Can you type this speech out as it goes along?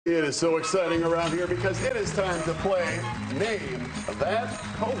It is so exciting around here because it is time to play Name That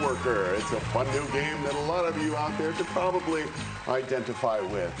Coworker. It's a fun new game that a lot of you out there could probably identify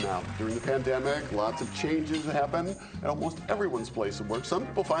with. Now, during the pandemic, lots of changes happen at almost everyone's place of work. Some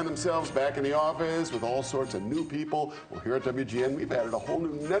people find themselves back in the office with all sorts of new people. Well, here at WGN, we've added a whole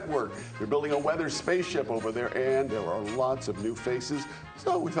new network. They're building a weather spaceship over there, and there are lots of new faces.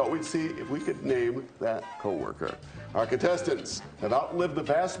 So we thought we'd see if we could name that coworker. Our contestants have outlived the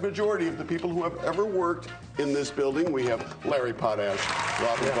vast majority of the people who have ever worked in this building. We have Larry Potash,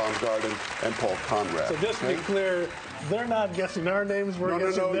 Robin Baumgarten, and Paul Conrad. So just to be clear, they're not guessing our names, we're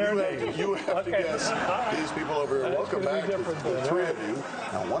guessing their names. You have to guess these people over here. Welcome back to the three of you.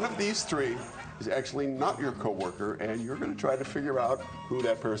 Now, one of these three is actually not your coworker, and you're going to try to figure out who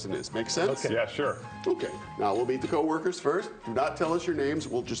that person is. Make sense? Okay. Yeah, sure. Okay. Now, we'll meet the coworkers first. Do not tell us your names.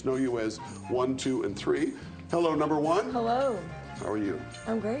 We'll just know you as 1, 2, and 3. Hello, number 1. Hello. How are you?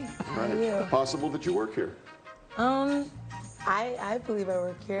 I'm great. How are you? Possible that you work here? I believe I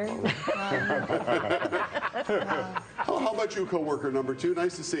work here. How about you, coworker number 2?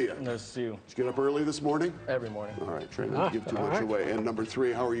 Nice to see you. Nice to see you. Did you get up early this morning? Every morning. All right, try not to give too much away. And number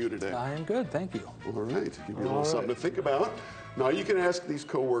 3, how are you today? I am good, thank you. All right, give you a little something to think about. Now, you can ask these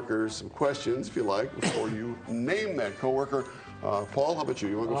coworkers some questions, if you like, before you name that coworker. Paul, how about you?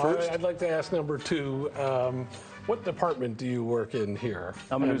 You want to go first? I'd like to ask number 2, what department do you work in here?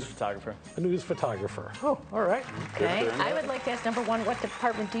 I'm a news photographer. A news photographer. Oh, all right. Okay. I would like to ask number 1, what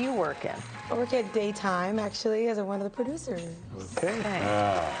department do you work in? I work at daytime, actually, as one of the producers. Okay.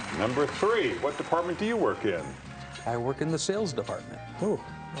 Number 3, what department do you work in? I work in the sales department. Oh,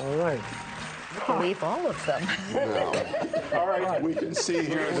 all right. I believe all of them. Now, all right, we can see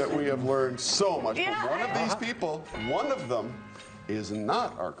here that we have learned so much from one of these people. One of them is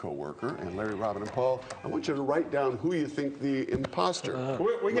not our coworker. And Larry, Robin, and Paul, I want you to write down who you think the imposter.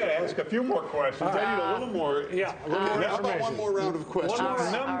 We got to ask a few more questions. I need a little more. Yeah, a little more How about one more round of questions?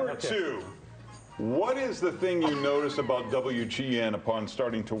 Number 2, what is the thing you noticed about WGN upon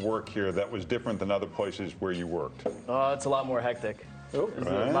starting to work here that was different than other places where you worked? It's a lot more hectic. There's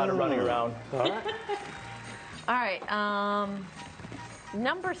a lot of running around. All right.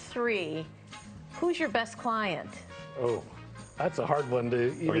 Number 3, who's your best client? Oh, that's a hard one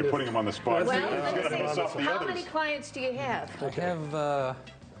to even. Oh, you're putting him on the spot. Well, He's going to mess up the how others. many clients do you have? I have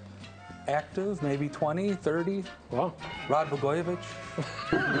active, maybe 20, 30. Well, Rod Blagojevich.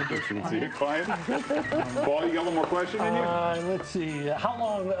 See a client? Paul, you got one more question in you? let's see. How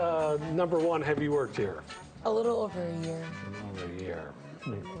long, number 1, have you worked here? A little over a year. Over a year.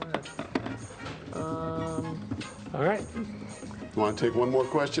 All right. You want to take one more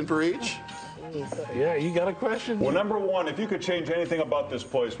question for each? Yeah, you got a question? Well, number 1, if you could change anything about this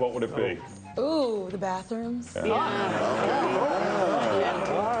place, what would it be? Ooh, the bathrooms. All right.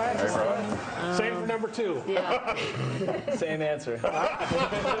 Same for number 2. Yeah. Same answer. We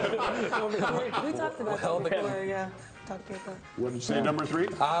talked about that before, yeah. Talked about that. What did you say, number 3?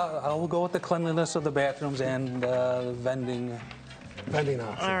 I will go with the cleanliness of the bathrooms and vending. Vending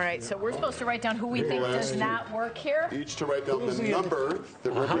options. All right. So we're supposed to write down who we think does not work here. Each to write down the number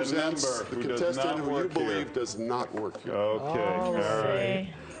that represents the who does contestant not who you work here. believe does not work here. Okay, all right.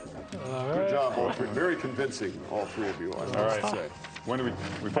 Good job, all three. Very convincing, all 3 of you, I must say. When do we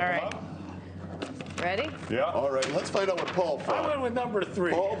put All them right. up? Ready? Yeah. All right, let's find out what Paul I thought. went with number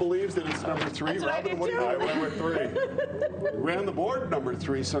 3. Paul believes that it's number 3. That's what I Robin, did what do too. you I went with 3. ran the board number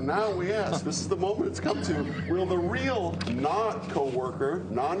 3, so now we ask, this is the moment it's come to, will the real non-coworker,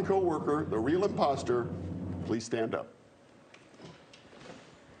 the real imposter, please stand up?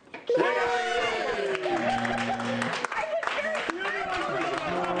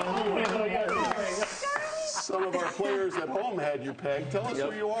 Some of our players at home had you pegged. Tell us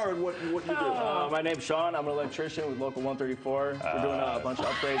who you are and what you do. My name's Sean. I'm an electrician with Local 134. We're doing a bunch of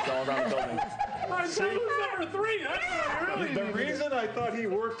upgrades all around the building. Number 3. That's really The reason I thought he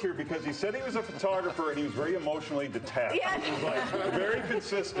worked here because he said he was a photographer and he was very emotionally detached. Yeah. He was like very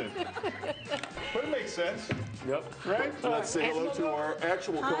consistent. But it makes sense. Yep. Right? Let's say hello to our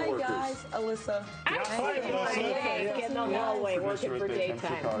actual Hi, coworkers. guys. Alyssa. Hey, in the hallway working for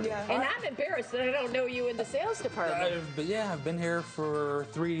daytime. Yeah. And I'm embarrassed that I don't know you in the sales department. I've been here for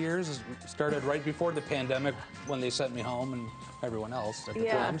 3 years. Started right before the pandemic when they sent me home and everyone else at the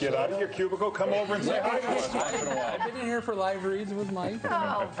Yeah. time. Get out of your cubicle, come over and say hi to us once in a while. I've been in here for live reads with Mike.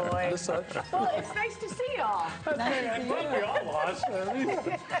 Oh, boy. And such. Well, it's nice to see y'all. I think we all lost.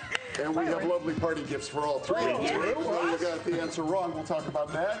 And we have lovely party gifts for all 3 of you. Well, you got the answer wrong. We'll talk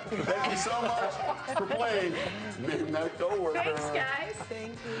about that. Thank you so much for playing Name That Coworker. Thanks, guys.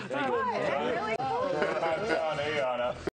 Thank you. Boy, really cool. John, hey, Anna.